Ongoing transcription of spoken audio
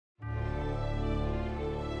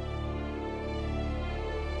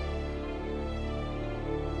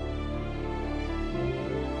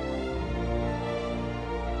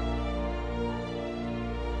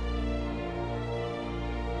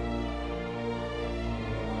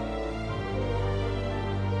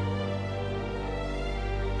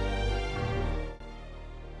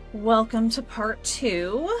Welcome to part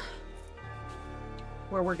 2,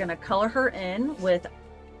 where we're going to color her in with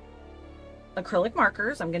acrylic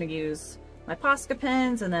markers. I'm going to use my Posca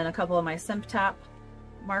pens and then a couple of my Simptap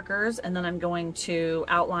markers, and then I'm going to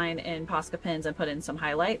outline in Posca pens and put in some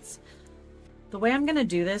highlights. The way I'm going to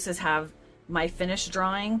do this is have my finished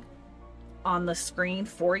drawing on the screen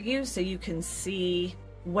for you so you can see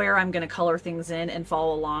where I'm going to color things in and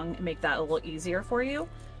follow along and make that a little easier for you.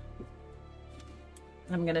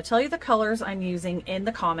 I'm going to tell you the colors I'm using in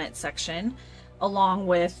the comment section, along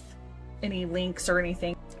with any links or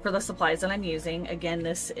anything for the supplies that I'm using. Again,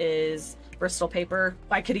 this is Bristol paper.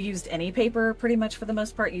 I could have used any paper pretty much for the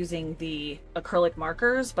most part using the acrylic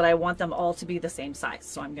markers, but I want them all to be the same size.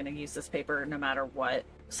 So I'm going to use this paper no matter what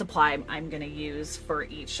supply I'm going to use for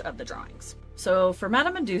each of the drawings. So for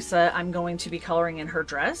Madam Medusa, I'm going to be coloring in her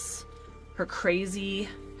dress, her crazy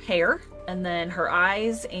hair, and then her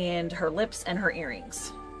eyes and her lips and her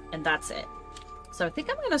earrings, and that's it. So I think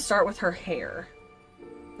I'm going to start with her hair.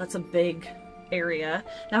 That's a big area.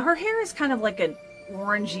 Now her hair is kind of like an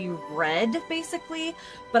orangey red basically,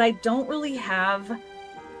 but I don't really have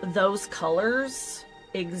those colors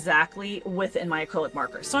exactly within my acrylic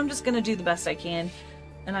markers. So I'm just going to do the best I can,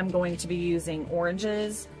 and I'm going to be using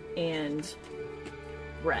oranges and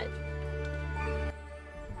red,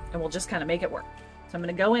 and we'll just kind of make it work. So I'm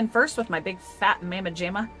going to go in first with my big fat Mama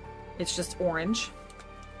Jamma. It's just orange,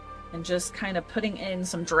 and just kind of putting in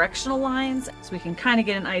some directional lines so we can kind of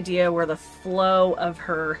get an idea where the flow of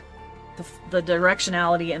her, the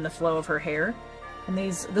directionality and the flow of her hair. And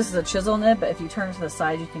this is a chisel nib, but if you turn it to the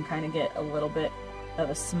side, you can kind of get a little bit of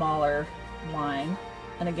a smaller line.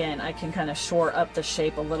 And again, I can kind of shore up the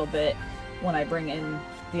shape a little bit when I bring in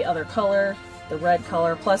the other color, the red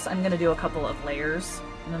color. Plus I'm going to do a couple of layers.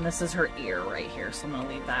 And then this is her ear right here, so I'm going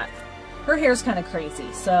to leave that. Her hair's kind of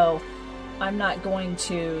crazy, so I'm not going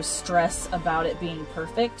to stress about it being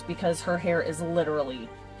perfect because her hair is literally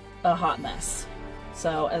a hot mess.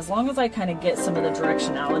 So as long as I kind of get some of the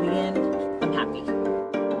directionality in, I'm happy.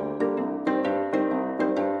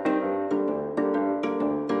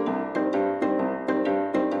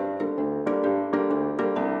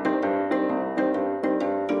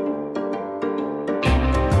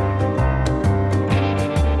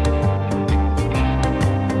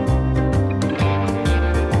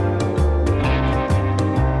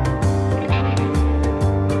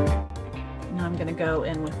 Go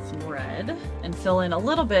in with some red and fill in a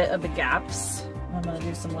little bit of the gaps. I'm going to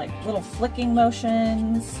do some like little flicking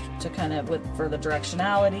motions to kind of for the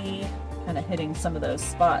directionality, kind of hitting some of those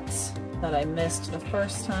spots that I missed the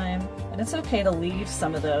first time. And it's okay to leave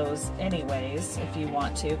some of those anyways if you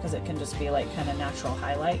want to, because it can just be like kind of natural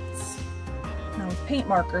highlights. Now with paint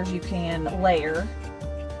markers you can layer.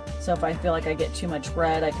 So if I feel like I get too much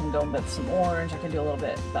red, I can go with some orange. I can do a little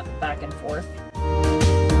bit back and forth.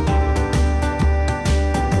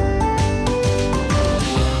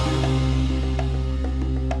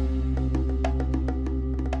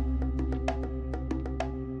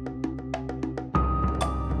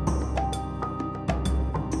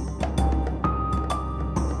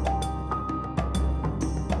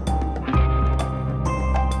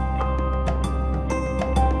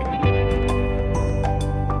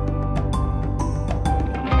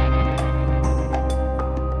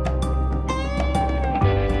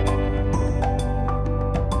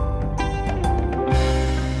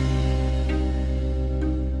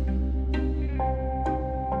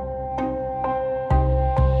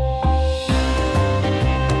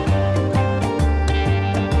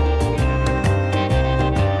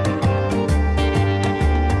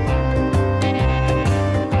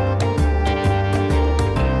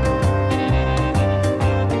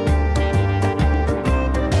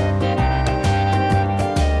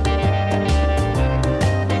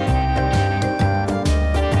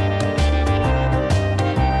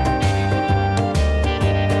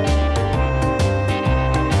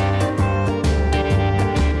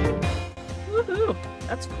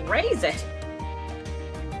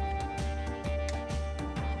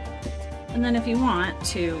 And then if you want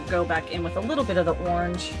to go back in with a little bit of the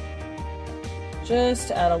orange, just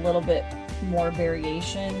to add a little bit more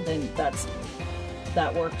variation, then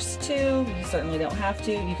that works too. You certainly don't have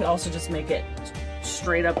to. You could also just make it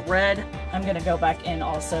straight up red. I'm going to go back in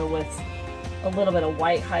also with a little bit of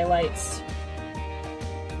white highlights,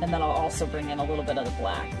 and then I'll also bring in a little bit of the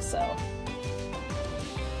black. So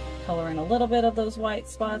color in a little bit of those white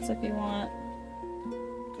spots if you want.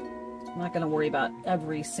 I'm not going to worry about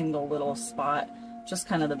every single little spot, just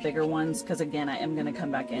kind of the bigger ones, because again, I am going to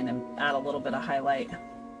come back in and add a little bit of highlight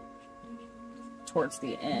towards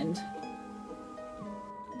the end.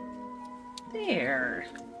 There.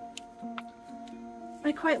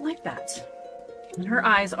 I quite like that. And her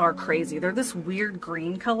eyes are crazy. They're this weird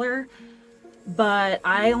green color, but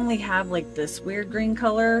I only have like this weird green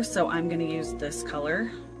color, so I'm gonna use this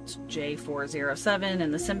color. It's J407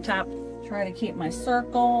 in the Simptap. Try to keep my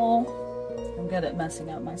circle. I'm good at messing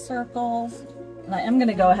up my circles. And I am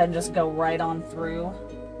gonna go ahead and just go right on through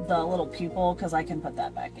the little pupil because I can put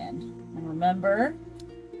that back in. And remember,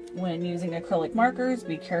 when using acrylic markers,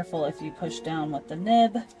 be careful if you push down with the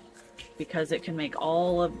nib because it can make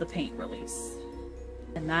all of the paint release.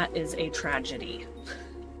 And that is a tragedy.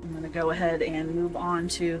 I'm gonna go ahead and move on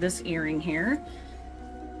to this earring here.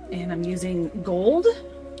 And I'm using gold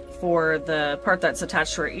for the part that's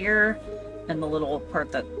attached to her ear and the little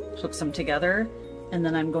part that hooks them together. And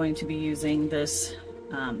then I'm going to be using this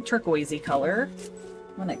turquoisey color.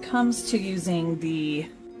 When it comes to using the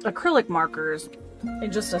acrylic markers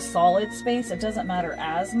in just a solid space, it doesn't matter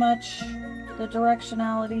as much the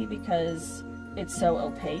directionality because it's so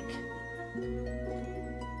opaque.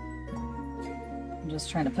 I'm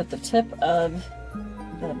just trying to put the tip of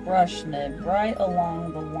the brush nib right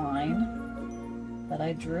along the line that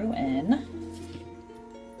I drew in.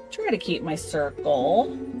 Try to keep my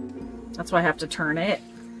circle. That's why I have to turn it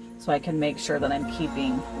so I can make sure that I'm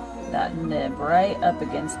keeping that nib right up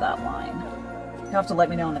against that line. You'll have to let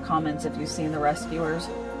me know in the comments if you've seen The Rescuers,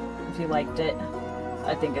 if you liked it.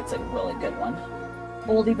 I think it's a really good one.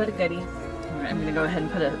 Oldie but a goodie. All right, I'm gonna go ahead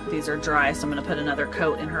and put these are dry, so I'm gonna put another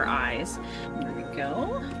coat in her eyes. There we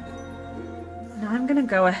go. Now I'm gonna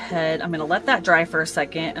go ahead, I'm gonna let that dry for a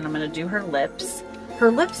second, and I'm gonna do her lips.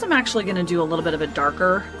 Her lips I'm actually gonna do a little bit of a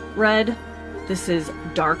darker red. This is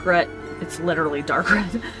dark red. It's literally dark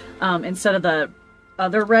red. Instead of the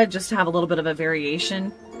other red, just to have a little bit of a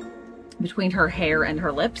variation between her hair and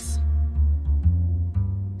her lips.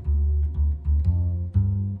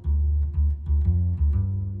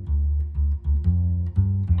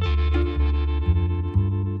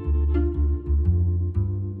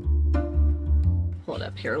 Pull it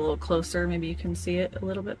up here a little closer, maybe you can see it a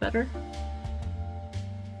little bit better.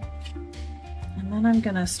 And then I'm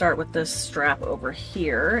gonna start with this strap over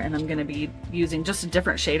here, and I'm gonna be using just a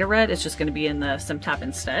different shade of red. It's just gonna be in the Simptap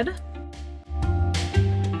instead.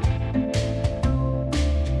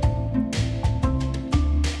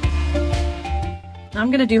 Now I'm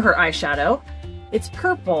gonna do her eyeshadow. It's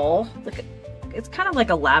purple. Look, it's kind of like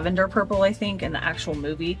a lavender purple, I think, in the actual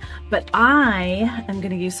movie. But I am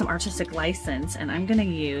gonna use some artistic license, and I'm gonna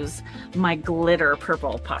use my glitter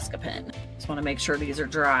purple Posca pen. Just wanna make sure these are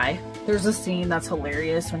dry. There's a scene that's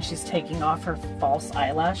hilarious when she's taking off her false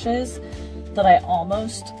eyelashes that I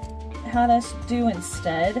almost had us do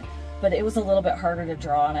instead, but it was a little bit harder to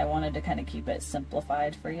draw, and I wanted to kind of keep it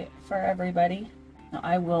simplified for everybody. Now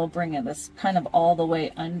I will bring this kind of all the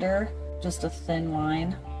way under, just a thin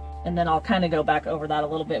line. And then I'll kind of go back over that a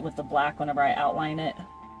little bit with the black whenever I outline it.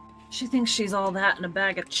 She thinks she's all that in a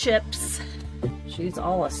bag of chips. She's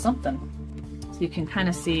all of something. So you can kind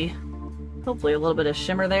of see, hopefully, a little bit of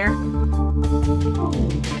shimmer there.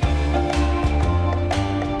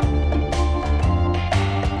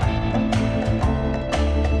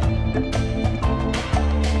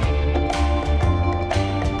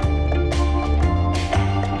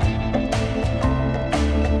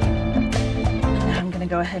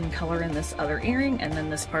 Go ahead and color in this other earring and then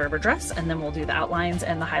this part of her dress, and then we'll do the outlines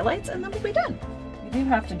and the highlights, and then we'll be done. You do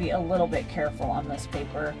have to be a little bit careful on this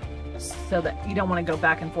paper so that you don't want to go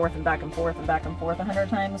back and forth and back and forth and back and forth 100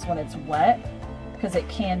 times when it's wet, because it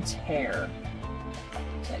can tear.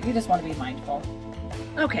 So you just want to be mindful.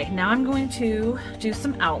 Okay, now I'm going to do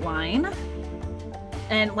some outline.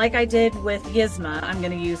 And like I did with Yzma, I'm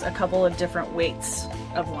going to use a couple of different weights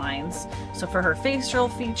of lines. So for her facial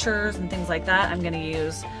features and things like that, I'm going to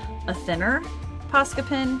use a thinner Posca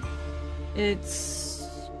pen. It's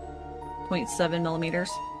 0.7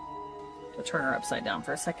 millimeters. To turn her upside down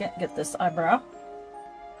for a second, get this eyebrow.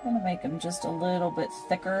 I'm going to make them just a little bit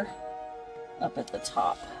thicker up at the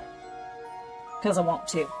top because I want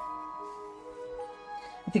to.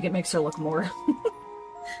 I think it makes her look more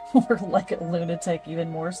more like a lunatic, even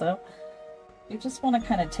more so. You just want to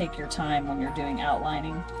kind of take your time when you're doing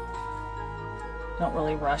outlining. Don't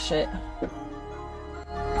really rush it.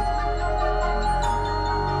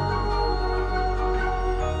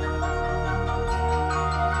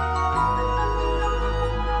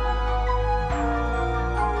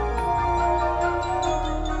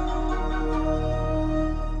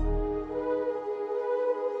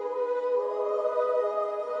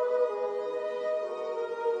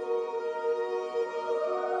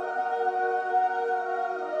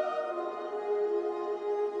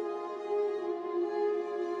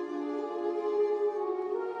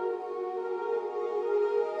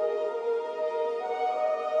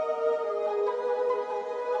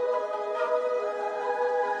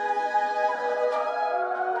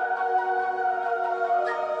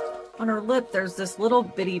 On her lip, there's this little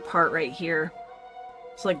bitty part right here.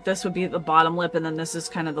 So like this would be the bottom lip, and then this is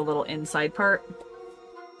kind of the little inside part.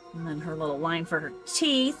 And then her little line for her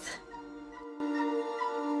teeth.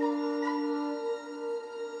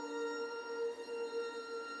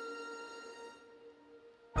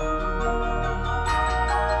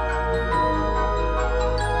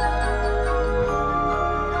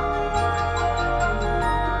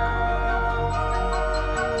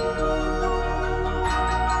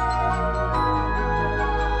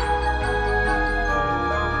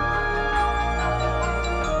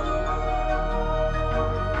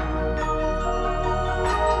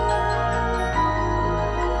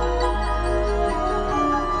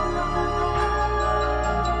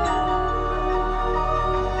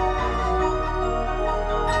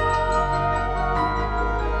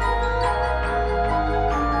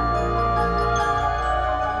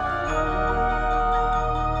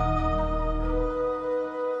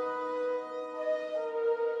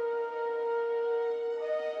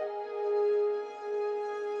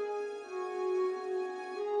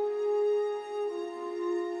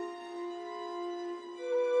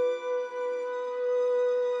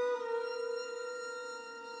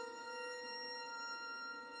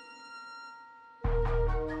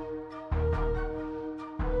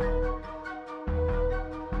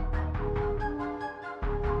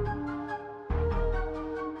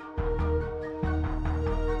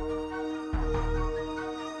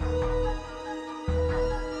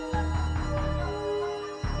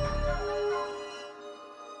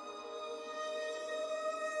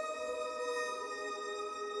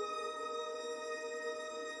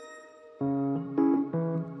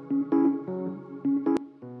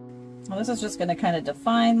 Well, this is just going to kind of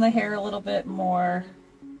define the hair a little bit more.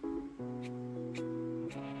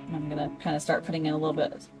 I'm going to kind of start putting in a little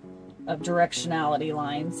bit of directionality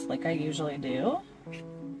lines like I usually do.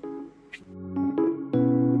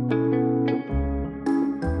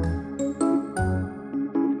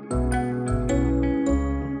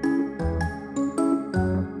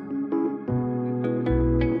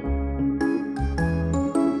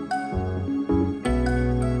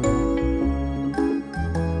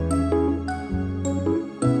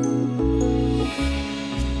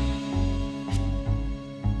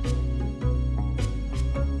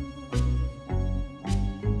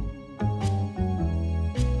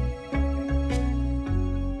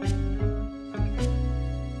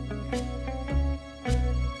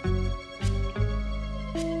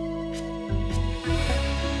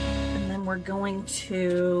 We're going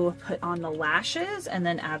to put on the lashes and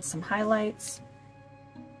then add some highlights.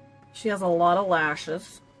 She has a lot of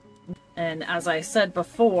lashes, and as I said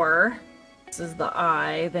before, this is the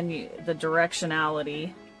eye, then the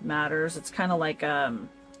directionality matters. It's kind of like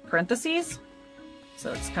parentheses,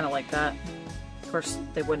 so it's kind of like that. Of course,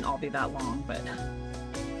 they wouldn't all be that long, but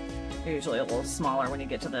they're usually a little smaller when you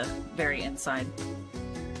get to the very inside.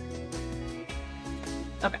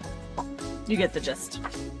 Okay, you get the gist.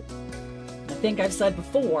 I think I've said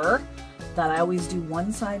before that I always do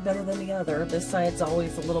one side better than the other. This side's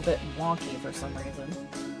always a little bit wonky for some reason.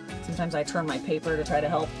 Sometimes I turn my paper to try to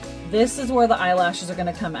help. This is where the eyelashes are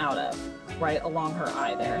going to come out of, right along her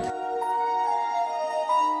eye there.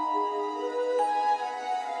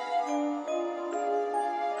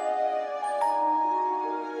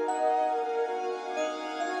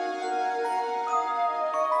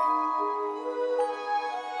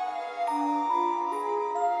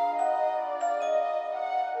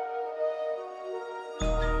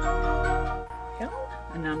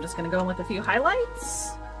 And now I'm just going to go in with a few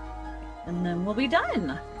highlights, and then we'll be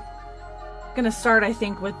done. I'm going to start, I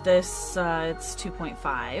think, with this, it's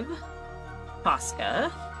 2.5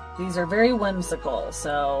 Posca. These are very whimsical,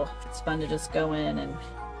 so it's fun to just go in and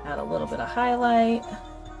add a little bit of highlight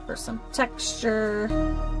for some texture.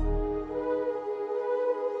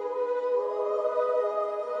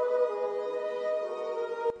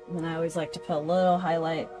 And then I always like to put a little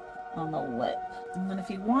highlight on the lip. And then if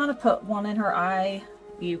you want to put one in her eye,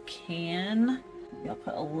 you can. Maybe I'll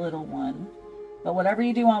put a little one. But whatever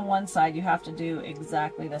you do on one side, you have to do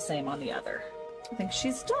exactly the same on the other. I think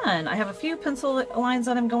she's done. I have a few pencil lines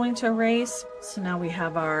that I'm going to erase. So now we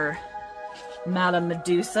have our Madam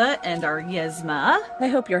Medusa and our Yzma. I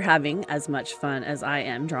hope you're having as much fun as I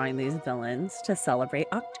am drawing these villains to celebrate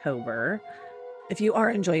October. If you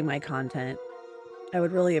are enjoying my content, I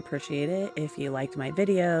would really appreciate it if you liked my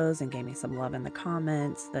videos and gave me some love in the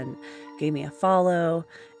comments, then gave me a follow.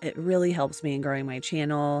 It really helps me in growing my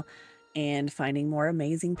channel and finding more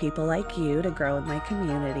amazing people like you to grow in my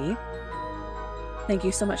community. Thank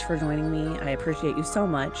you so much for joining me. I appreciate you so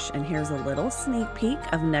much. And here's a little sneak peek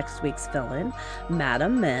of next week's villain,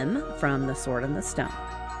 Madam Mem from The Sword and the Stone.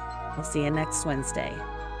 I'll see you next Wednesday.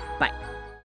 Bye.